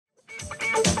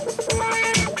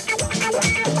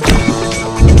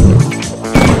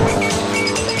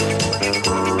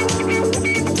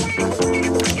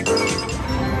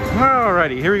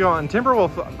here we go on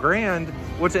Timberwolf Grand.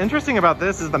 What's interesting about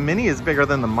this is the mini is bigger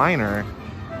than the minor.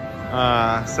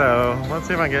 So let's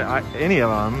see if I can get any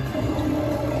of them.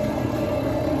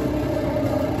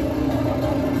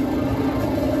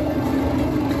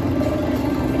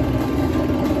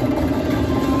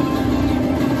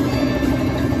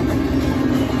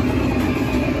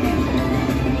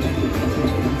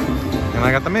 And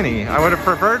I got the mini. I would have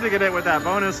preferred to get it with that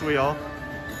bonus wheel.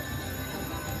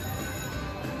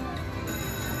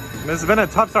 This has been a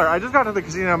tough start. I just got to the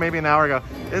casino maybe an hour ago.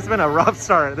 It's been a rough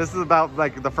start. This is about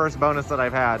like the first bonus that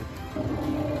I've had.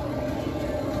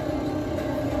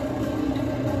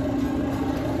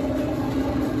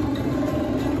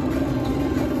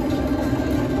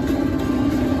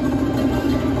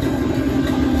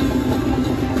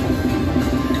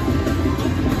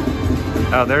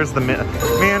 Oh, there's the man.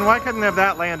 Why couldn't have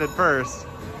that landed first?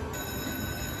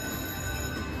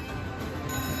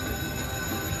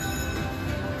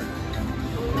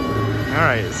 All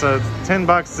right, so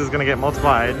 $10 is gonna get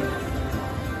multiplied.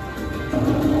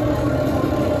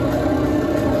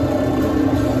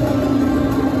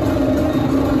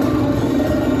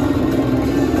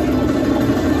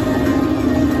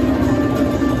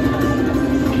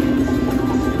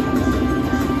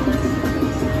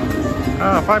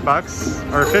 Oh,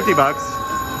 $5 or $50.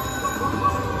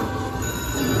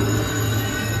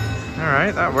 All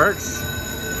right, that works.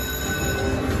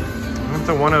 I'm up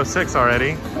to 106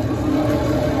 already.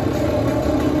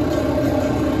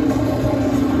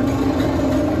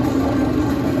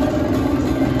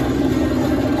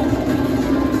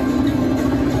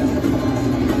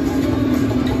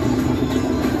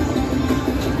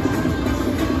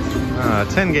 Uh,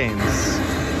 10 games.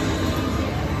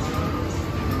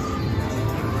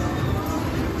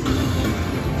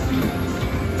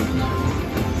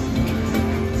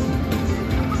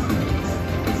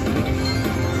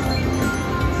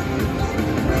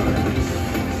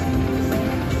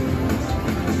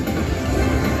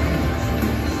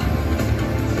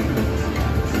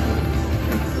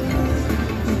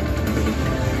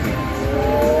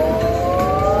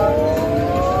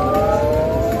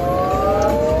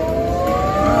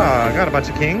 Got a bunch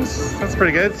of kings. That's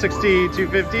pretty good. 60,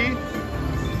 250.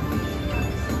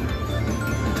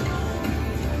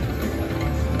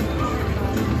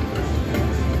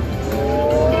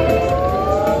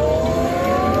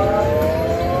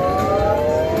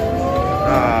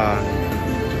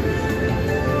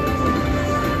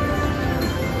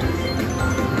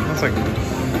 Looks like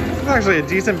there's actually a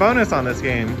decent bonus on this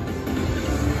game.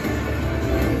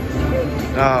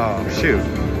 Oh, shoot.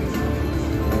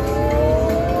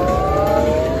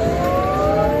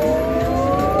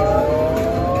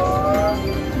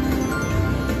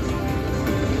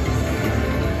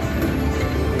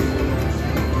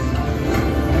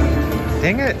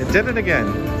 Dang it, it did it again.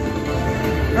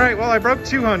 All right, well, I broke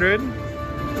 200.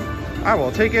 I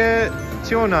will take it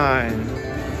 209.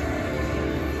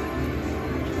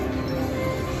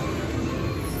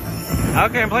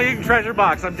 Okay, I'm playing treasure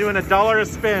box. I'm doing $1 a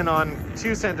spin on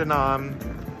 2-cent denom.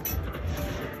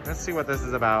 Let's see what this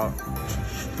is about.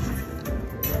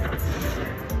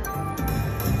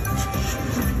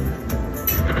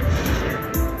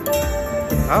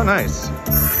 Oh, nice.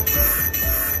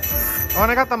 Oh,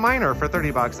 and I got the minor for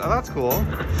 $30. Oh, that's cool.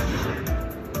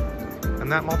 And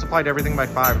that multiplied everything by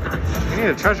 5. We need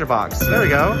a treasure box. There we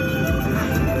go.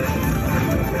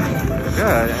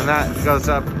 Good. And that goes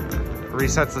up,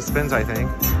 resets the spins, I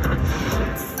think.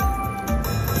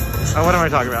 Oh, what am I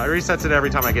talking about? It resets it every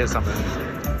time I get something.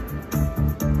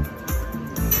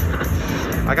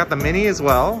 I got the mini as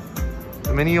well.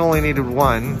 The mini only needed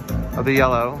one of the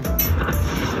yellow.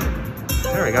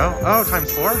 There we go. Oh,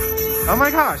 ×4. Oh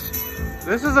my gosh.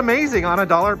 This is amazing on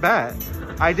 $1 bet.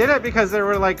 I did it because there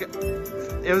were like,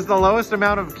 it was the lowest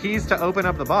amount of keys to open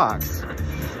up the box.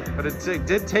 But it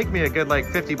did take me a good like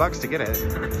 $50 to get it.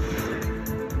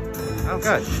 Oh,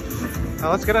 good.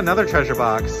 Oh, let's get another treasure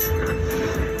box.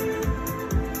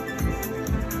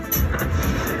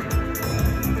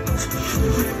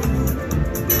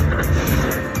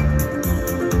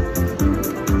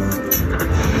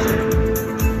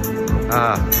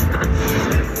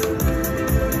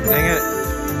 Dang it.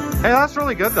 Hey, that's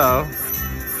really good though.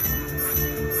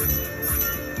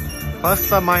 Plus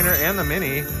the minor and the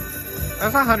mini.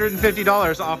 That's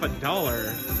 $150 off $1.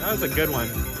 That was a good one.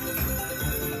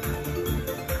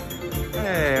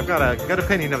 Hey, I've got a good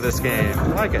opinion of this game. I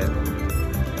like it.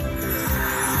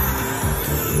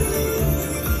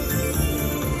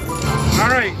 All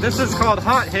right, this is called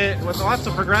Hot Hit with lots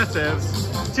of progressives.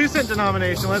 2-cent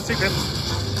denomination. Let's see if we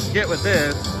can get with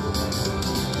this.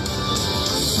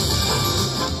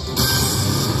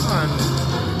 Come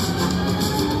on.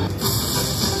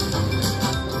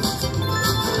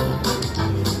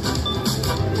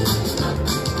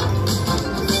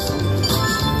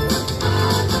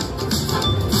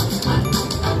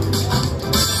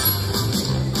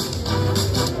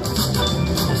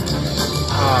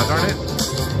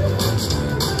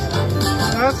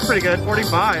 that's pretty good.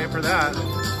 45 for that.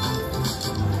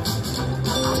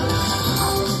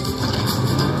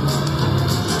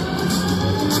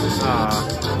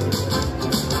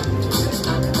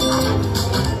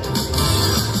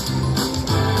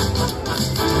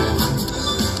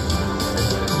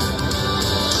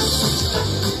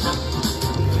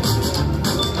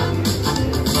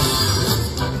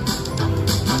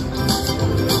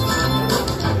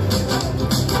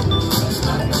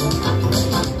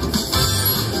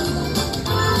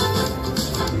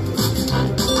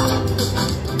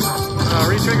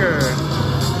 Trigger.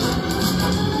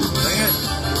 Dang it.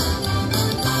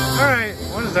 Alright,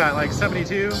 what is that? Like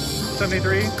 72?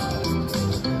 73?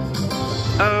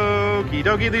 Okie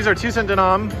dokie. These are 2-cent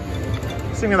denom.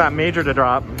 Thinking of that major to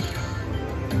drop.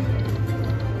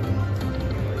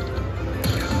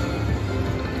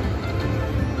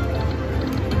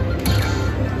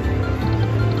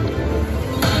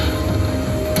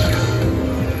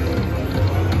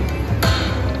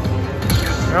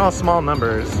 They're all small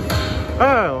numbers.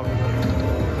 Oh,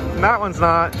 that one's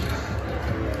not.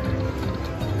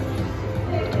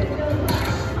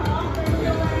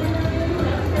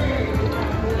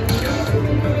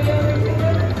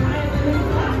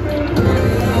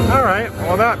 All right,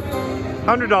 well that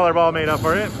 $100 ball made up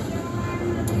for it.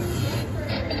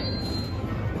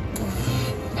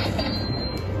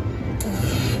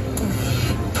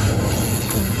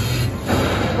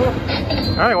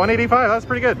 All right, 185, that's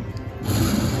pretty good.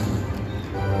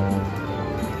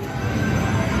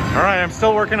 All right, I'm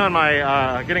still working on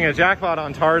my getting a jackpot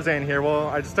on Tarzan here. Well,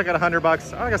 I just took out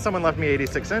 $100. I guess someone left me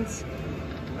 86 cents.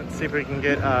 Let's see if we can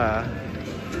get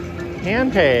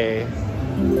hand pay.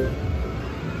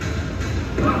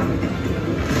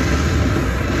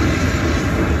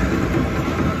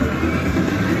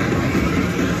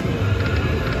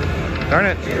 Darn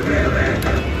it.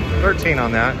 13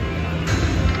 on that.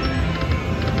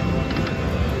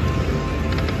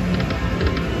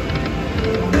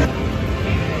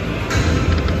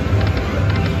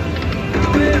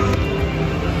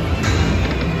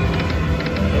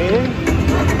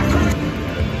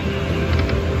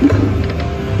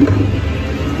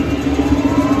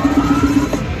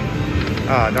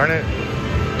 Ah, darn it.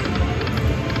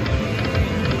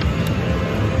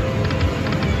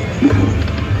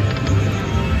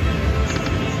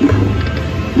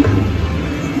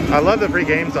 I love the free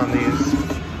games on these.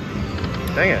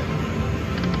 Dang it.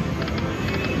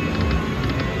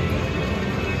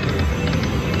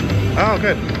 Oh,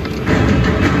 good.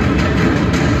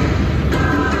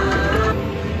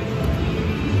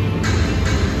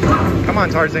 Come on,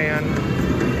 Tarzan.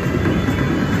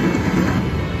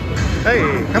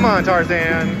 Hey, come on,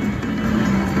 Tarzan.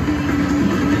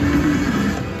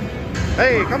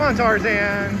 Hey, come on,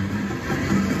 Tarzan.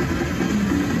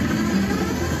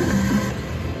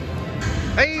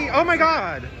 Hey, oh my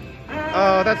God.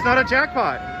 Oh, that's not a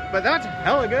jackpot, but that's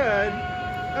hella good.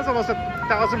 That's almost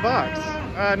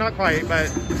 $1,000. Not quite, but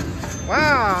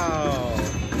wow.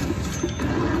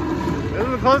 This is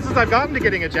the closest I've gotten to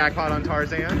getting a jackpot on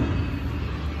Tarzan.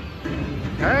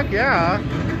 Heck yeah.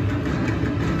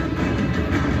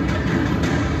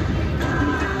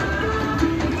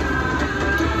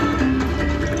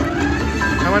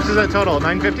 How much is that total?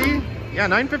 950? Yeah,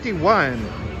 951.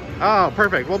 Oh,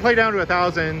 perfect. We'll play down to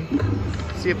 1,000.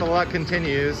 See if the luck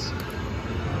continues.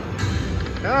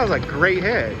 That was a great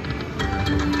hit.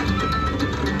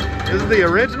 This is the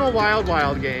original Wild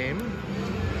Wild game.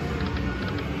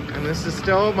 And this is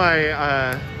still my,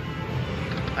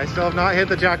 I still have not hit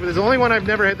the jackpot. There's the only one I've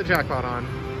never hit the jackpot on.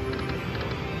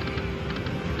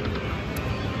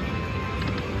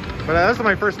 But that's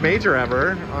my first major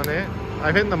ever on it.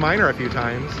 I've hit the minor a few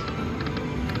times.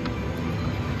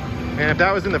 And if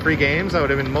that was in the free games, that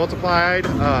would have been multiplied.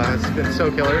 It's been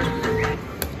so killer.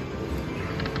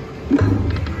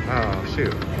 Oh,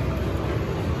 shoot.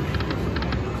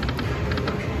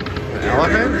 The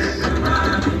elephants?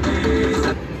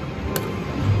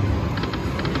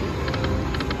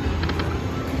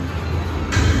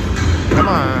 Come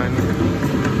on.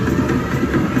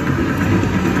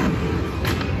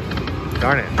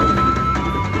 Darn it.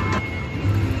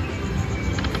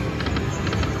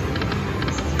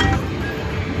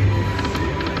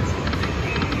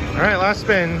 All right, last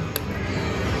spin.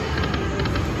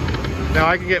 Now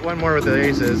I can get one more with the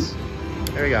aces.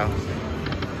 There we go.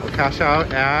 We'll cash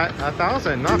out at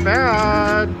 1,000. Not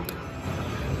bad.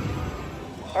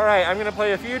 All right, I'm gonna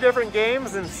play a few different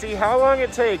games and see how long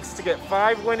it takes to get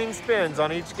 5 winning spins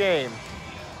on each game.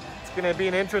 It's gonna be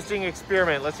an interesting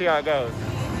experiment. Let's see how it goes.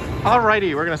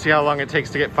 Alrighty, we're gonna see how long it takes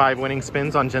to get 5 winning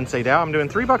spins on Jinsei Dao. I'm doing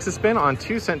 $3 a spin on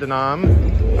 2-cent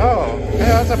denom. Oh,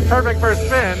 yeah, that's That's a perfect first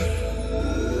spin.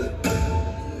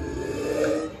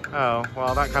 Oh,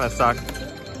 well, that kind of sucked.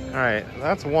 All right,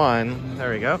 that's one.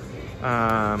 There we go.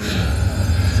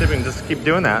 See if we can just keep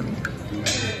doing that.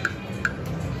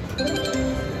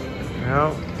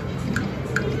 No.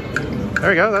 There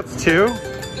we go, that's two.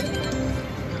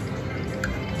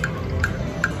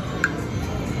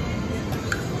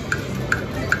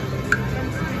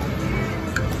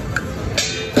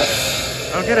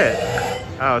 Oh, get it.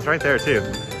 Oh, it's right there too.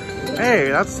 Hey,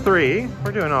 that's three.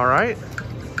 We're doing all right.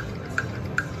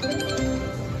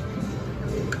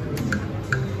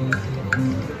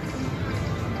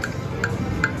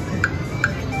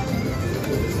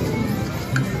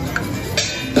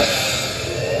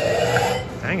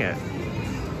 Dang it.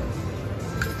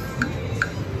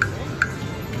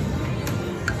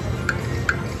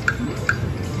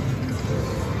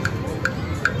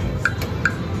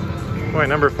 Boy,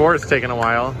 number four is taking a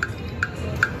while.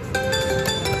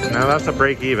 No, that's a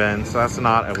break even, so that's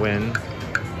not a win.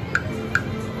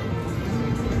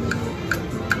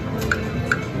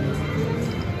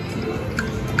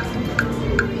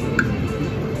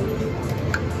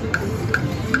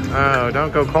 Oh,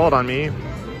 don't go cold on me.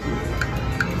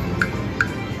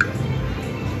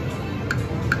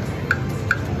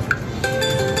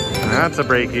 That's a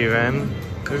break even.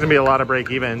 There's gonna be a lot of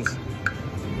break evens.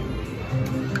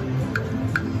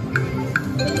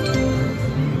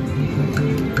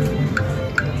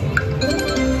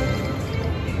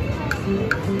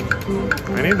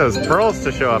 I need those pearls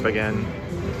to show up again.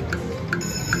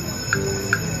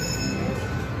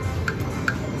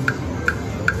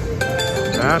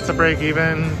 That's a break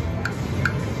even.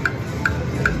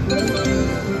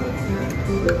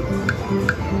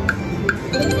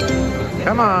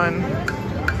 Come on.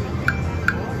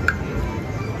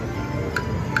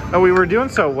 Oh, we were doing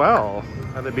so well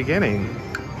at the beginning.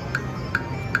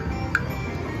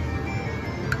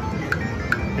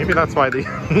 Maybe that's why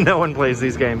no one plays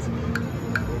these games.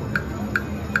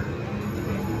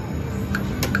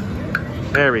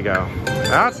 There we go.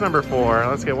 That's number four.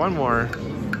 Let's get one more.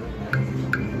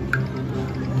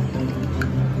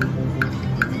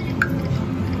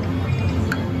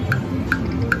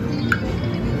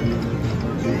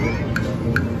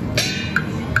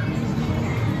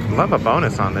 Love a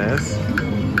bonus on this.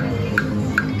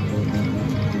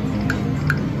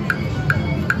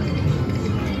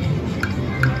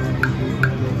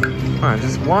 Come on,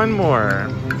 just one more.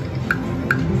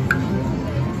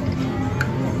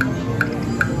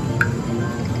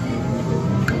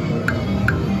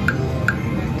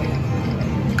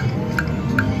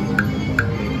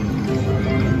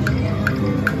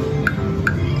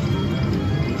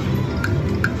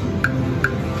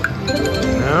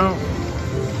 No.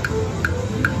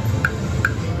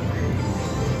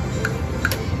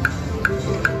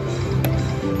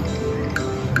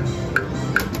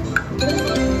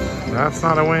 That's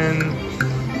not a win.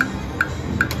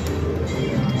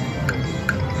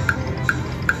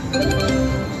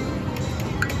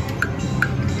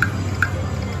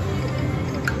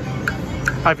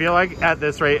 I feel like at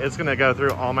this rate, it's gonna go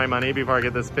through all my money before I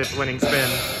get this fifth winning spin.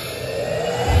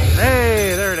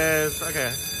 Hey, there it is.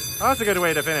 Okay. Oh, that's a good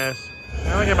way to finish.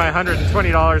 I only get my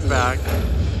 $120 back.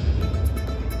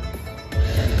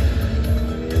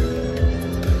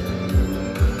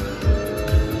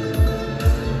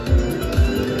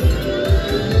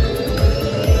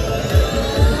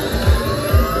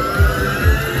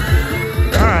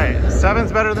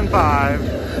 Seven's better than five.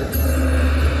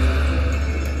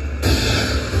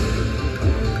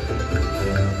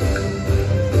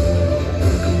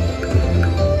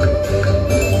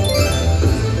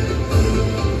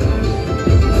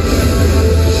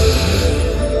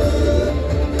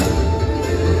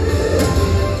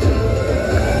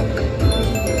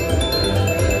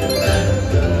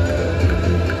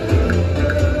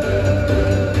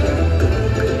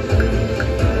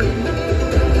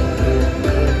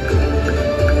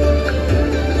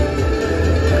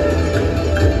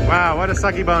 What a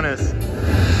sucky bonus.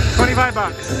 25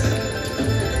 bucks.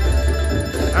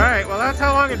 All right, well that's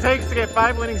how long it takes to get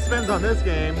 5 winning spins on this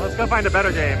game. Let's go find a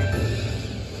better game.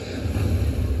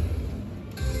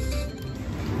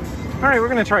 All right, we're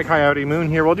gonna try Coyote Moon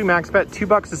here. We'll do max bet,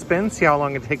 $2 a spin, see how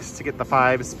long it takes to get the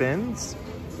 5 spins.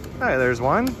 All right, there's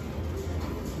one.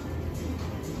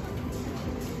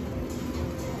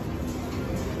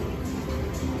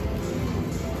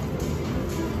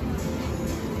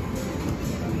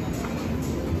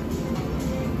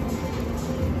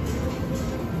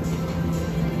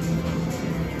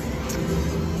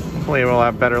 Hopefully we'll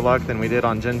have better luck than we did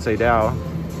on Jinsei Dao.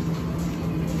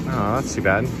 Oh, that's too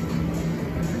bad.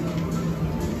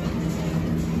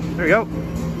 There we go.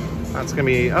 That's gonna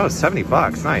be, oh, 70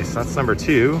 bucks. Nice. That's number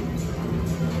 2.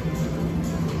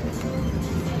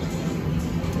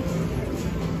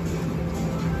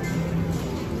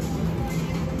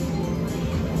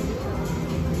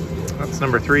 That's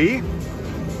number 3.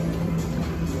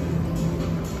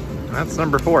 That's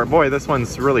number 4. Boy, this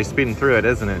one's really speeding through it,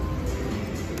 isn't it?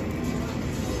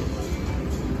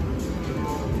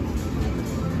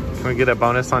 Can we get a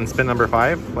bonus on spin number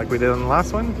 5 like we did on the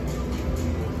last one?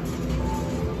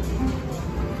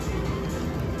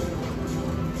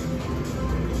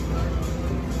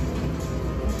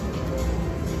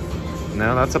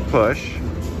 No, that's a push.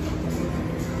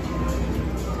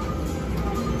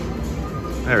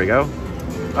 There we go.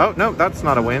 Oh, no, that's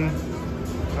not a win.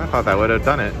 I thought that would have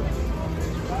done it.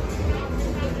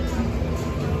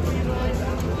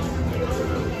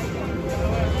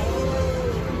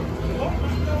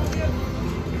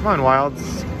 Come on,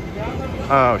 Wilds.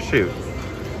 Oh, shoot.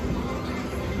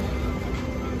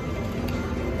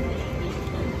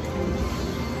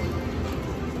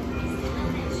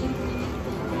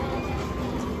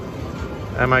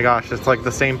 Oh my gosh, it's like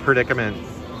the same predicament.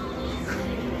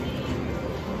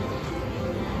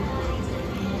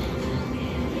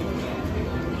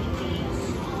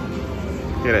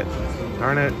 Get it.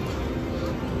 Darn it.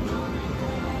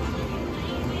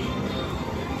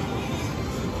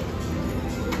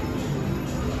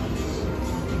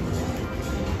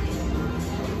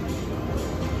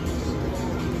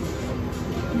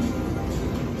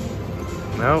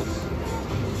 Nope.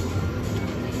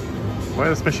 Boy,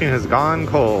 this machine has gone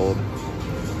cold.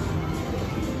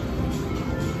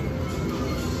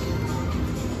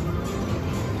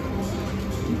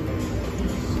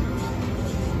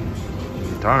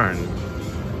 Darn.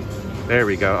 There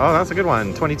we go. Oh, that's a good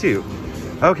one. 22.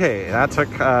 Okay, that took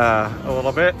a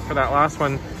little bit for that last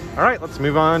one. All right, let's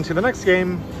move on to the next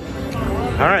game.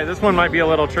 All right, this one might be a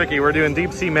little tricky. We're doing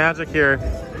deep sea magic here.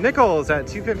 Nickels at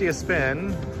 $2.50 a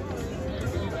spin.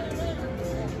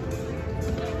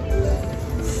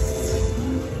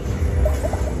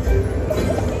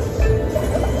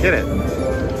 Get it.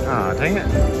 Ah, dang it.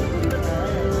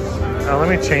 Oh, let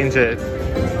me change it.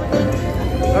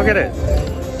 Oh, get it.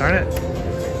 Darn it.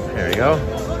 There we go.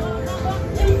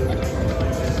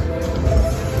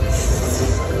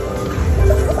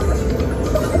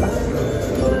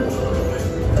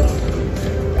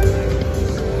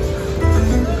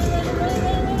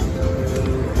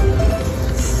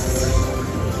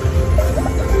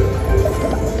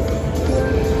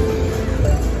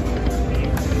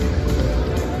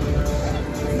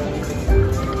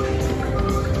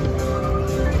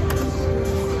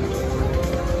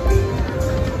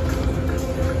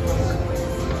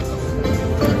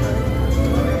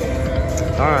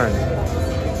 Darn.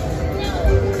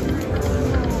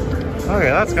 Okay,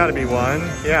 that's gotta be 1.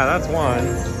 Yeah, that's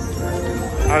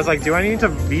 1. I was like, do I need to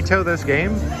veto this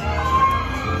game?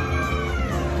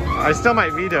 I still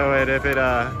might veto it if it,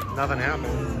 nothing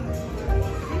happens.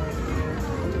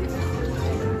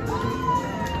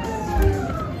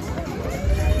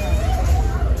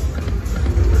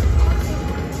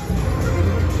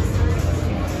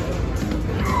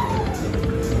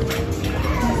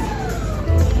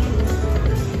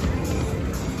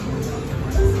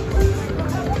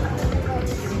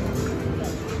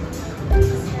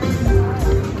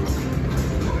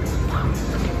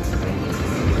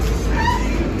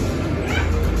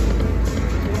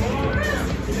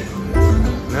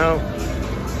 No.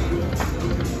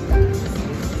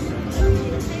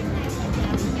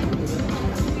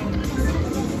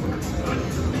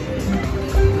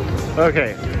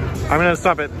 Okay, I'm gonna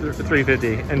stop at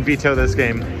 350 and veto this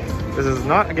game. This is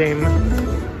not a game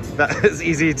that is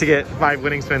easy to get 5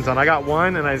 winning spins on. I got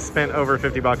 1 and I spent over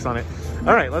 50 bucks on it.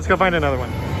 All right, let's go find another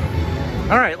one.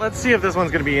 All right, let's see if this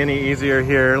one's gonna be any easier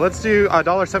here. Let's do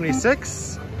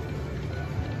 $1.76.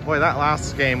 Boy, that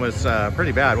last game was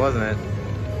pretty bad, wasn't it?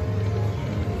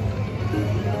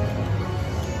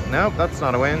 Nope, that's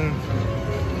not a win.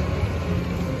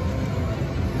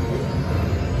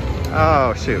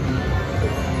 Oh, shoot.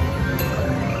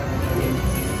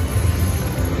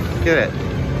 Get it.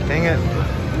 Dang it.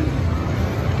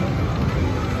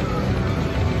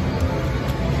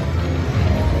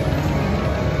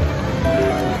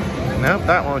 Nope,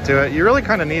 that won't do it. You really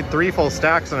kind of need 3 full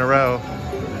stacks in a row,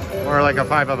 or like a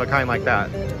 5 of a kind like that.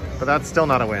 But that's still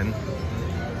not a win.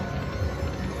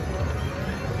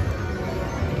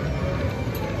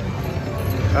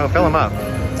 Oh, fill them up.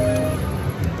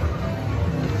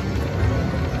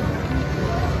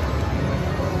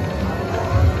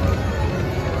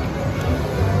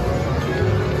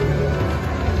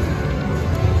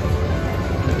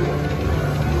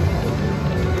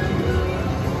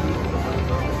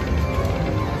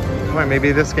 Well,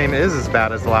 maybe this game is as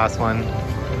bad as the last one. Oh,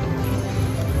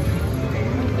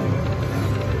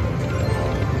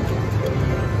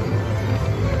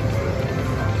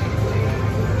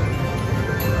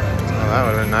 that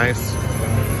would have been nice.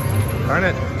 Darn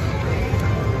it.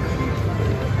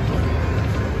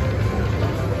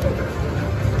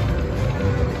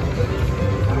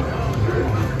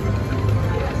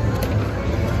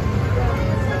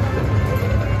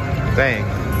 Dang.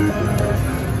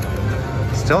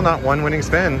 Still not one winning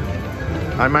spin.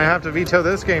 I might have to veto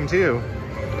this game too.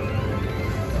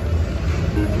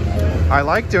 I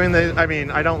like doing the, I mean,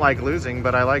 I don't like losing,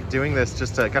 but I like doing this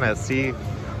just to kind of see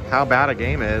how bad a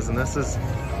game is. And this is,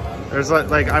 there's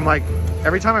like, I'm like,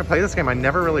 every time I play this game, I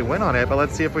never really win on it, but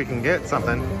let's see if we can get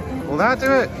something. Will that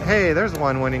do it? Hey, there's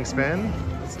one winning spin.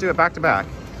 Let's do it back to back.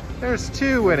 There's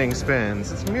two winning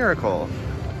spins. It's a miracle.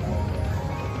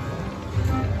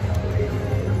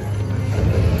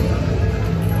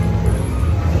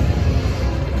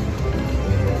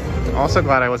 Also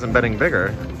glad I wasn't betting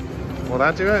bigger. Will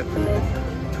that do it?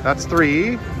 That's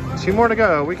 3. 2 more to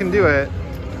go. We can do it.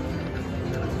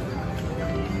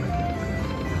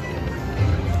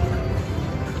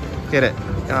 Get it.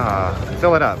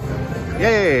 Fill it up.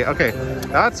 Yay! Okay,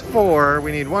 that's 4.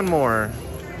 We need 1 more.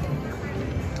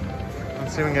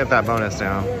 Let's see if we can get that bonus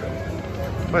now.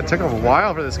 But it took a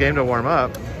while for this game to warm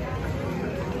up.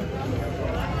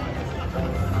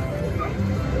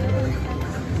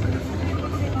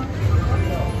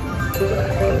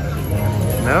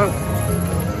 Nope.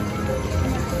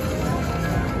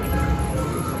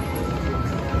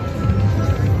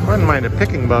 Wouldn't mind a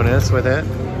picking bonus with it.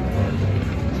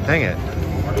 Dang it.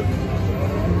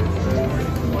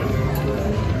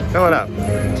 Fill it up.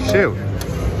 Shoot.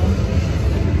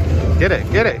 Get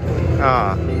it, get it.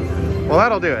 Well,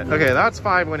 that'll do it. Okay, that's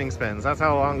 5 winning spins. That's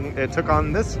how long it took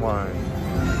on this one.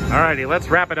 Alrighty, let's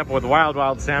wrap it up with Wild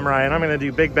Wild Samurai, and I'm gonna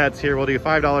do big bets here. We'll do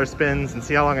 $5 spins and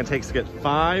see how long it takes to get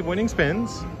 5 winning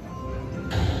spins.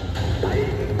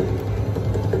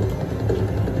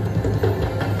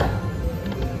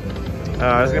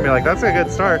 I was gonna be like, that's a good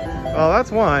start. Oh,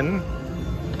 that's 1.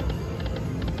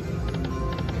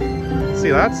 See,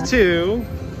 that's 2.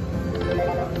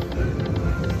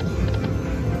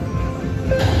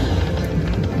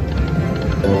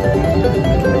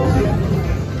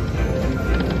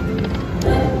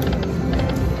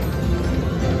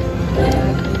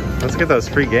 Let's get those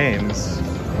free games.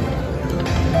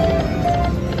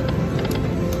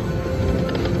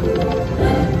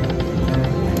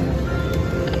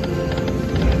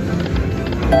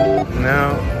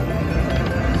 No.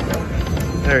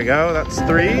 There we go. That's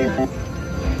 3.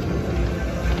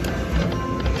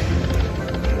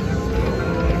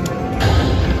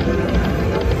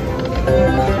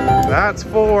 That's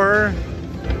 4.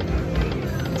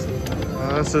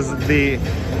 This is the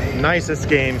nicest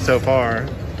game so far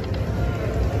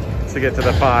to get to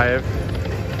the 5.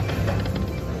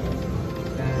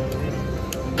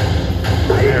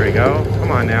 There we go.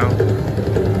 Come on now.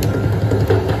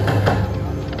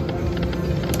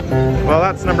 Well,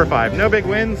 that's number 5. No big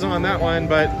wins on that one,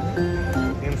 but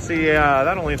you can see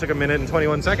that only took 1 minute and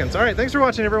 21 seconds. All right, thanks for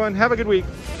watching, everyone. Have a good week.